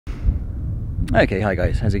Okay, hi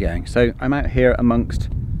guys, how's it going? So I'm out here amongst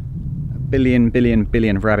billion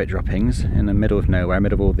of rabbit droppings in the middle of nowhere,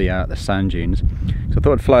 middle of all the sand dunes. So I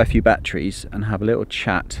thought I'd fly a few batteries and have a little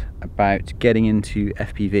chat about getting into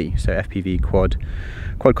FPV. So FPV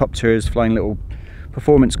quadcopters, flying little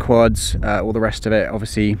performance quads, all the rest of it.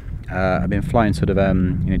 Obviously, I've been flying sort of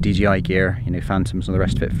DJI gear, Phantoms and all the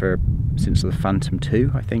rest of it since the Phantom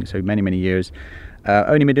 2, I think. So many years.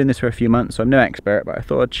 Only been doing this for a few months, so I'm no expert, but I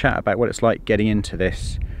thought I'd chat about what it's like getting into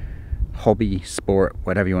this hobby, sport,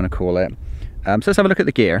 whatever you want to call it. So let's have a look at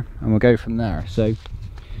the gear and we'll go from there. So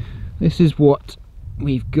this is what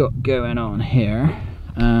we've got going on here,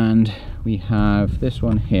 and we have this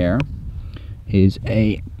one here this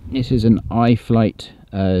is an iFlight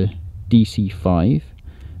DC5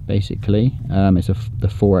 basically. It's the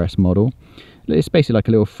 4S model. It's basically like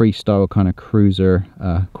a little freestyle kind of cruiser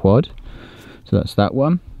quad. So that's that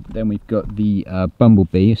one. Then we've got the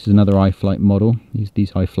Bumblebee. This is another iFlight model.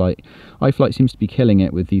 These iFlight seems to be killing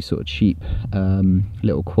it with these sort of cheap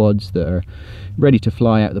little quads that are ready to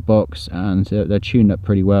fly out of the box, and they're tuned up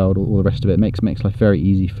pretty well. All the rest of it makes life very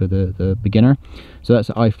easy for the beginner. So that's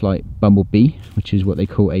the iFlight Bumblebee, which is what they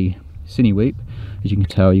call a cinewhoop. As you can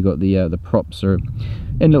tell, you got the props are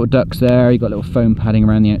in little ducts there. You got little foam padding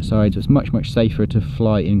around the outside, so it's much safer to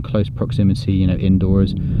fly in close proximity,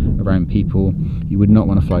 indoors around people. You would not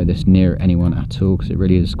want to fly this near anyone at all, because it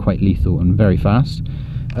really is quite lethal and very fast.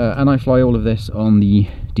 And I fly all of this on the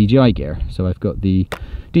DJI gear, so I've got the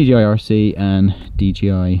DJI RC and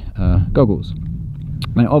DJI goggles.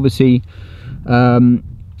 Now obviously,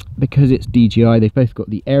 because it's DJI, they've both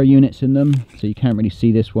got the air units in them, so you can't really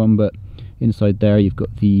see this one, but inside there you've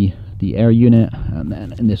got the air unit, and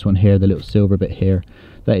then in this one here, the little silver bit here,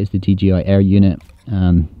 that is the DJI air unit,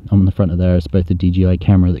 and on the front of there is both the DJI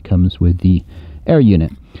camera that comes with the air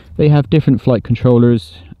unit. They have different flight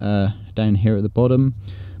controllers down here at the bottom,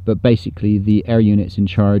 but basically the air unit's in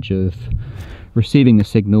charge of receiving the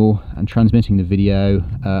signal and transmitting the video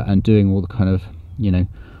and doing all the kind of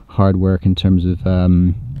hard work in terms of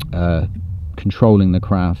controlling the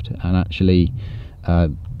craft and actually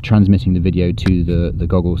transmitting the video to the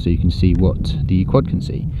goggles so you can see what the quad can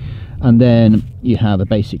see. And then you have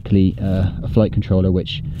basically a flight controller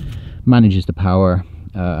which manages the power,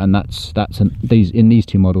 and in these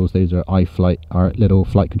two models, these are iFlight, our little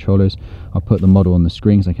flight controllers. I'll put the model on the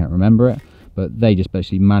screen because I can't remember it, but they just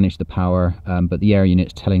basically manage the power, but the air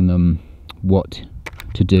unit's telling them what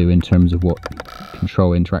to do in terms of what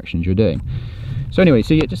control interactions you're doing. So anyway,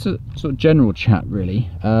 so yeah, just a sort of general chat really.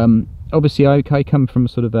 Obviously I come from a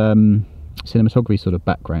sort of cinematography sort of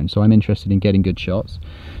background, so I'm interested in getting good shots.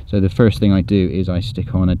 So the first thing I do is I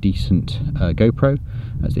stick on a decent GoPro.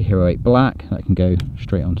 That's the Hero 8 Black. That can go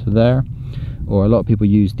straight onto there. Or a lot of people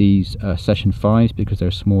use these Session 5s because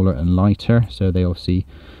they're smaller and lighter, so they obviously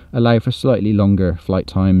allow for slightly longer flight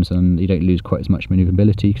times, and you don't lose quite as much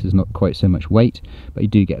maneuverability because there's not quite so much weight, but you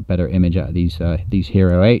do get a better image out of these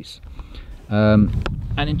Hero 8s.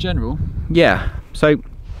 And in general, yeah, so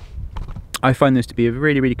I find this to be a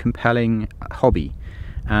really compelling hobby,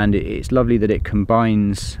 and it's lovely that it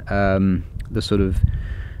combines the sort of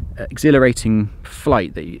exhilarating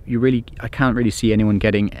flight that I can't really see anyone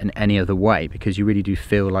getting in any other way, because you really do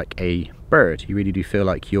feel like a bird. You really do feel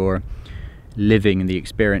like you're living the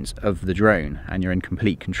experience of the drone and you're in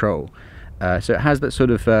complete control. So it has that sort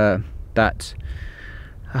of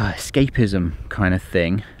escapism kind of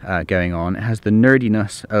thing going on. It has the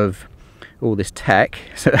nerdiness of all this tech,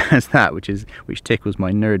 so it has that which tickles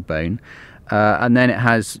my nerd bone, and then it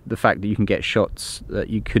has the fact that you can get shots that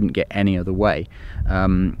you couldn't get any other way.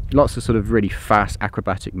 Lots of sort of really fast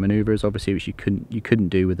acrobatic maneuvers, obviously, which you couldn't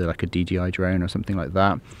do with like a DJI drone or something like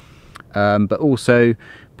that. But also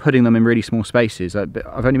putting them in really small spaces.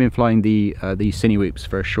 I've only been flying these cinewhoops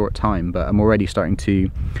for a short time, but I'm already starting to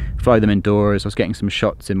fly them indoors. I was getting some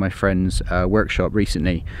shots in my friend's workshop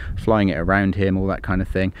recently, flying it around him, all that kind of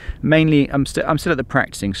thing. Mainly, I'm still at the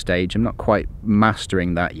practicing stage. I'm not quite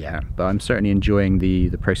mastering that yet, but I'm certainly enjoying the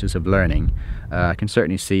process of learning. I can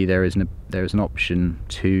certainly see there is an option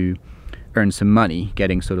to earn some money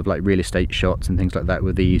getting sort of like real estate shots and things like that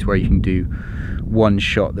with these, where you can do one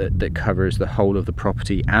shot that covers the whole of the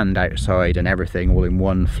property and outside and everything all in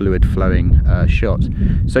one fluid flowing shot.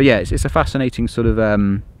 So yeah, it's a fascinating sort of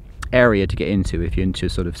area to get into if you're into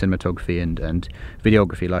sort of cinematography and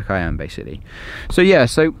videography like I am basically. So yeah,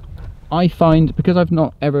 so I find, because I've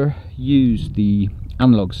not ever used the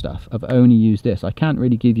analog stuff, I've only used this, I can't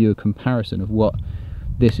really give you a comparison of what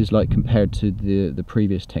this is like compared to the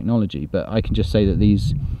previous technology, but I can just say that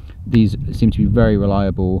these seem to be very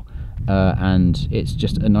reliable, and it's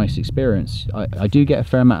just a nice experience. I do get a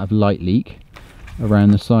fair amount of light leak,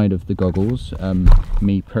 around the side of the goggles,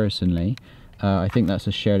 me personally. I think that's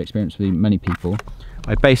a shared experience with many people.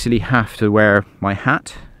 I basically have to wear my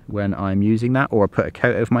hat when I'm using that, or put a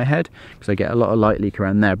coat over my head, because I get a lot of light leak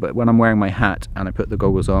around there. But when I'm wearing my hat and I put the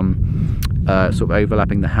goggles on, sort of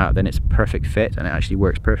overlapping the hat, then it's a perfect fit and it actually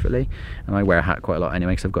works perfectly. And I wear a hat quite a lot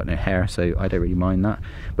anyway because I've got no hair, so I don't really mind that.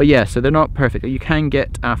 But yeah, so they're not perfect. You can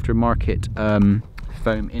get aftermarket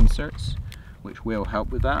foam inserts, which will help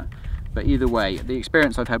with that. But either way, the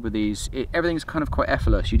experience I've had with these, everything's kind of quite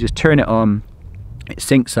effortless. You just turn it on, it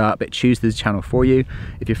syncs up, it chooses the channel for you.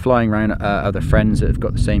 If you're flying around other friends that have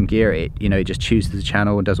got the same gear, it just chooses the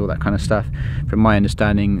channel and does all that kind of stuff. From my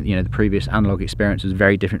understanding, the previous analog experience was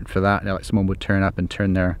very different for that. Like someone would turn up and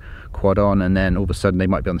turn their quad on, and then all of a sudden they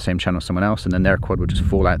might be on the same channel as someone else, and then their quad would just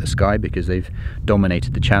fall out the sky because they've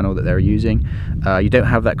dominated the channel that they're using. You don't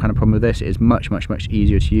have that kind of problem with this. It is much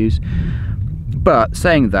easier to use. But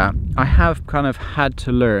saying that, I have kind of had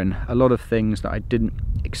to learn a lot of things that I didn't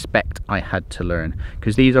expect I had to learn,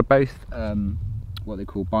 because these are both what they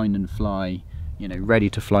call bind and fly, ready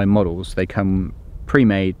to fly models. They come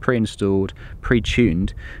pre-made, pre-installed,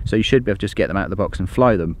 pre-tuned, so you should be able to just get them out of the box and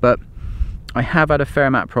fly them. But I have had a fair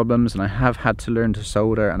amount of problems, and I have had to learn to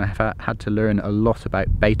solder, and I have had to learn a lot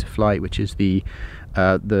about Betaflight, which is the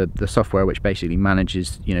software which basically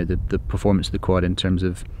manages the performance of the quad in terms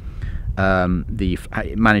of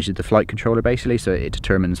it manages the flight controller, basically, so it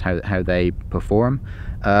determines how they perform.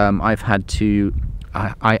 I've had to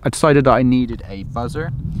I decided that I needed a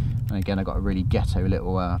buzzer, and again I got a really ghetto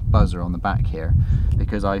little buzzer on the back here,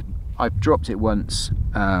 because I dropped it once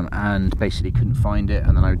and basically couldn't find it,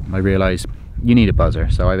 and then I realized you need a buzzer,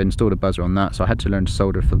 so I've installed a buzzer on that. So I had to learn to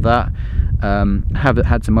solder for that. Have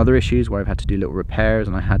had some other issues where I've had to do little repairs,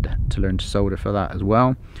 and I had to learn to solder for that as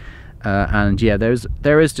well. And yeah, there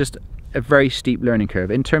is just a very steep learning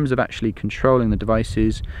curve in terms of actually controlling the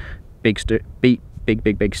devices. Big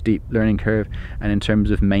steep learning curve, and in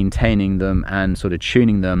terms of maintaining them and sort of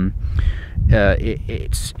tuning them,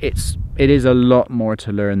 it is a lot more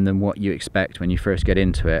to learn than what you expect when you first get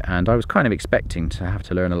into it. And I was kind of expecting to have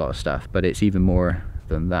to learn a lot of stuff, but it's even more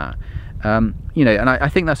than that. And I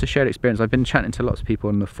think that's a shared experience. I've been chatting to lots of people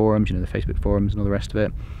on the forums, the Facebook forums and all the rest of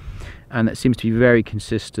it, and that seems to be very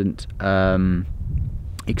consistent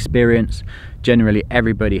experience. Generally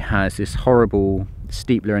everybody has this horrible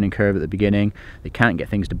steep learning curve at the beginning. They can't get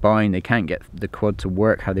things to bind, they can't get the quad to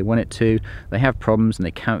work how they want it to, they have problems and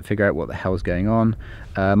they can't figure out what the hell's going on.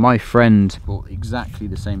 My friend bought exactly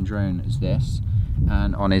the same drone as this,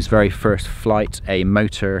 and on his very first flight a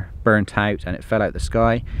motor burnt out and it fell out the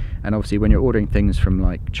sky. And obviously when you're ordering things from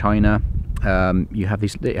like China, you have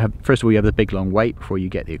these, first of all you have the big long wait before you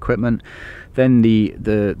get the equipment, then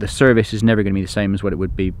the service is never going to be the same as what it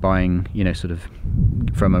would be buying sort of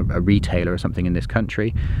from a retailer or something in this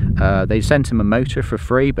country. They sent him a motor for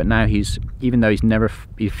free, but now even though he's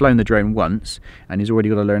flown the drone once, and he's already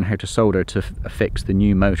got to learn how to solder to fix the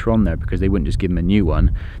new motor on there, because they wouldn't just give him a new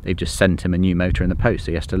one, they've just sent him a new motor in the post,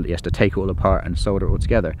 so he has to take it all apart and solder it all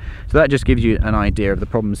together. So that just gives you an idea of the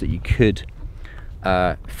problems that you could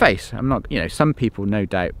face. I'm not, some people no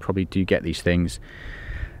doubt probably do get these things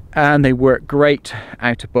and they work great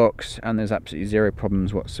out of box and there's absolutely zero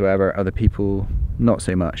problems whatsoever. Other people not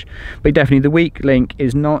so much. But definitely the weak link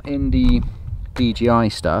is not in the DJI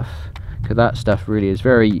stuff, because that stuff really is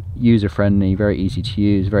very user friendly, very easy to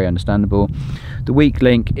use, very understandable. The weak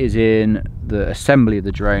link is in the assembly of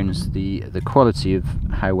the drones, the quality of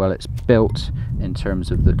how well it's built in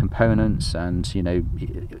terms of the components. And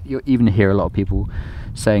you even hear a lot of people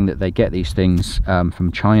saying that they get these things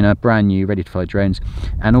from China, brand new, ready to fly drones,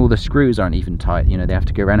 and all the screws aren't even tight. They have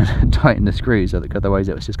to go around and tighten the screws, otherwise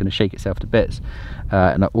it's just going to shake itself to bits.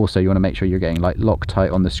 And also you want to make sure you're getting like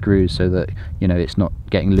Loctite on the screws so that it's not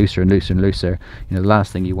getting looser and looser and looser. The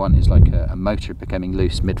last thing you want is like a motor becoming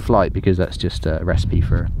loose mid-flight, because that's just a recipe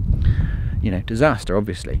for disaster,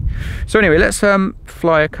 obviously. So anyway, let's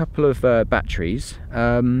fly a couple of batteries.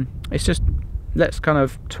 Let's kind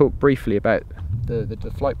of talk briefly about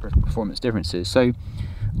the flight performance differences. So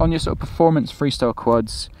on your sort of performance freestyle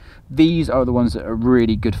quads, these are the ones that are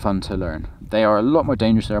really good fun to learn. They are a lot more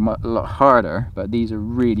dangerous, they're a lot harder, but these are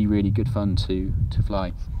really good fun to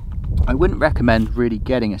fly. I wouldn't recommend really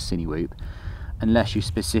getting a cinewhoop unless you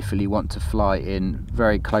specifically want to fly in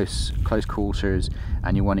very close quarters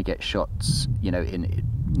and you want to get shots in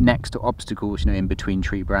next to obstacles, in between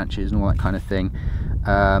tree branches and all that kind of thing,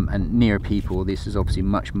 and near people. This is obviously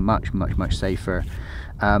much safer,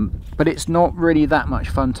 but it's not really that much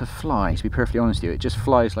fun to fly, to be perfectly honest with you. It just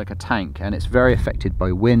flies like a tank, and it's very affected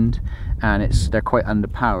by wind, and they're quite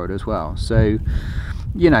underpowered as well. So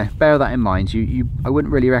you know, bear that in mind. I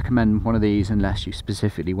wouldn't really recommend one of these unless you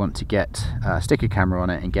specifically want to stick a camera on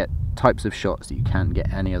it and get types of shots that you can't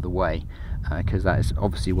get any other way, because that is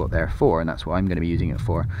obviously what they're for, and that's what I'm going to be using it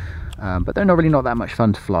for. But they're really not that much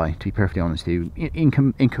fun to fly, to be perfectly honest with you, in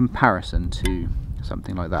comparison to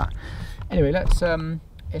something like that. Anyway, let's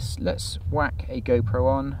whack a GoPro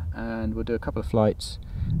on and we'll do a couple of flights,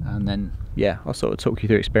 and then yeah, I'll sort of talk you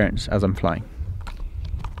through experience as I'm flying.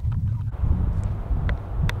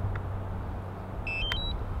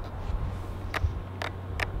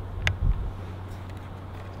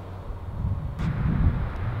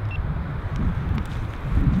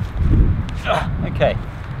 Okay,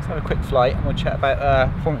 let's have a quick flight and we'll chat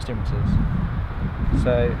about performance differences.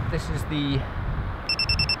 So this is the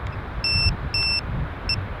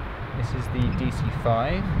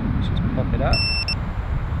DC5. Let's just pop it up,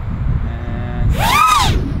 and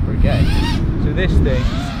there we go. So this thing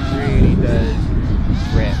really does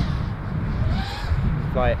rip.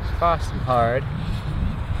 Fly it fast and hard,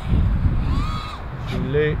 do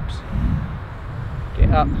loops,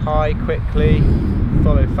 get up high quickly,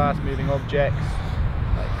 follow fast moving objects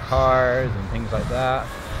like cars and things like that.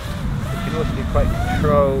 It can also be quite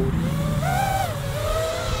controlled.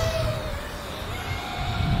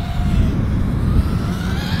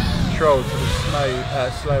 Sort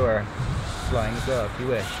of slower flying as well if you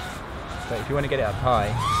wish. So if you want to get it up high,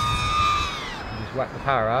 you just whack the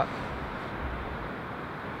power up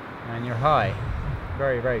and you're high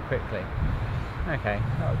very, very quickly. Okay,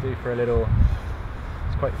 that'll do for a little.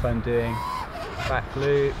 It's quite fun doing back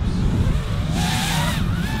loops,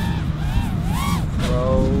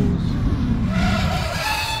 rolls,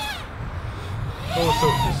 all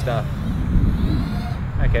sorts of stuff.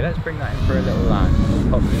 Okay, let's bring that in for a little land. We'll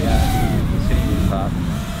pop the cinewhoop up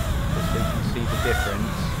just so you can see the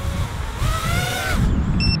difference.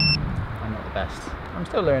 I'm not the best. I'm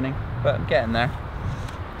still learning, but I'm getting there.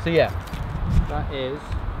 So yeah, that is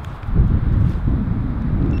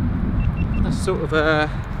the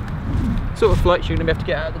sort of flights you're going to be able to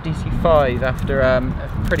get out of the DC5 after a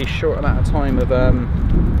pretty short amount of time of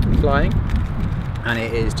flying, and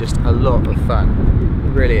it is just a lot of fun.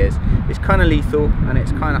 It really is. It's kind of lethal and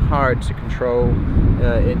it's kind of hard to control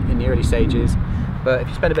in the early stages, but if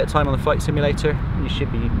you spend a bit of time on the flight simulator, you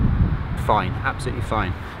should be fine, absolutely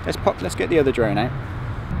fine. Let's get the other drone out.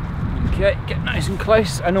 Okay, get nice and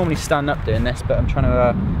close. I normally stand up doing this, but I'm trying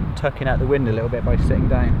to tuck in out the wind a little bit by sitting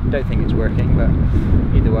down. Don't think it's working, but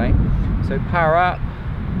either way. So power up.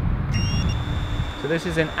 So this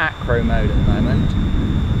is in acro mode at the moment.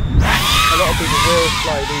 A lot of people will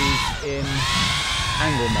fly these in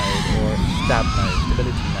angle mode or stab mode,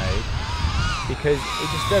 stability mode, because it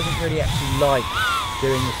just doesn't really actually like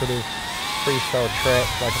doing the sort of freestyle trick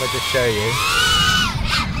like if I just show you.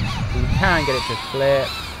 So you can get it to flip,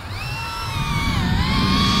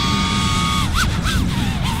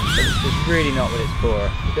 but it's just really not what it's for.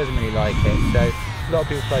 It doesn't really like it. So a lot of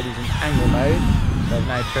people fly these in angle mode, so I've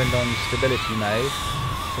now turned on stability mode.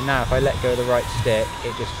 So now if I let go of the right stick,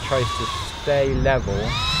 it just tries to stay level.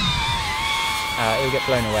 It'll get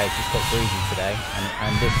blown away because it's quite breezy today,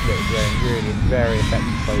 and this little drone really is very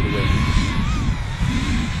affected by the wind.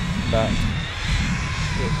 But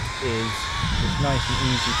it is just nice and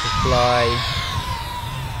easy to fly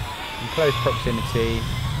in close proximity.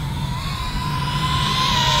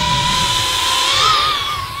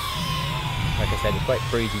 Like I said, it's quite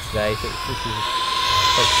breezy today, so this is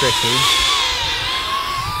quite tricky.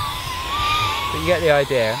 But you get the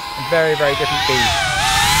idea. A very, very different beast.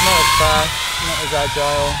 Not as fast, not as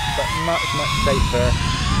agile, but much, much safer.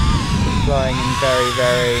 Flying in very,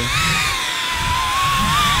 very...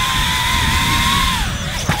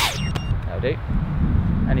 That'll do.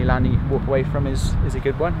 Any landing you can walk away from is a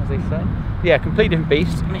good one, as they say. Yeah, completely different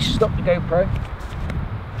beast. Let me stop the GoPro.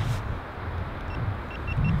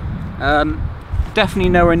 Definitely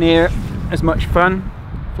nowhere near as much fun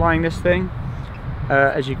flying this thing.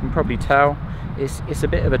 As you can probably tell, it's a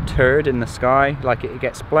bit of a turd in the sky. Like it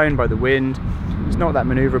gets blown by the wind. It's not that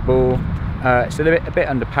maneuverable. It's a bit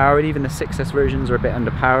underpowered. Even the 6S versions are a bit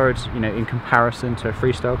underpowered, you know, in comparison to a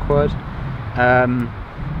freestyle quad.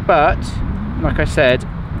 But like I said,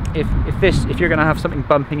 if you're going to have something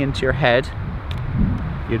bumping into your head,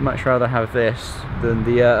 you'd much rather have this than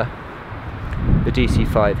the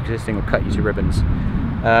DC5, because this thing will cut you to ribbons.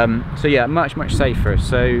 So yeah, much safer.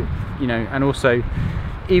 So, you know, and also,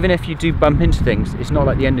 even if you do bump into things, it's not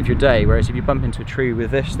like the end of your day. Whereas if you bump into a tree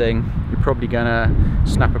with this thing, you're probably gonna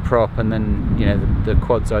snap a prop, and then, you know, the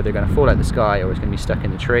quad's either gonna fall out the sky or it's gonna be stuck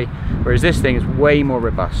in the tree. Whereas this thing is way more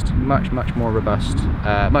robust, much more robust,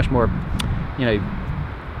 much more, you know,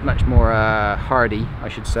 much more hardy, I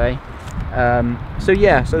should say. So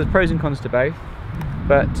yeah, so there's pros and cons to both,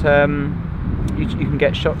 but you can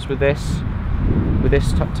get shots with this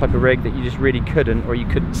type of rig that you just really couldn't, or you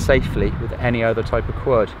couldn't safely with any other type of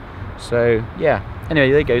quad. So yeah, anyway,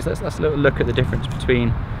 there you go. That's a little look at the difference between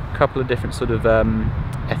a couple of different sort of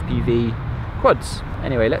FPV quads.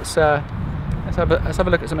 Anyway, let's have a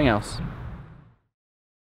look at something else.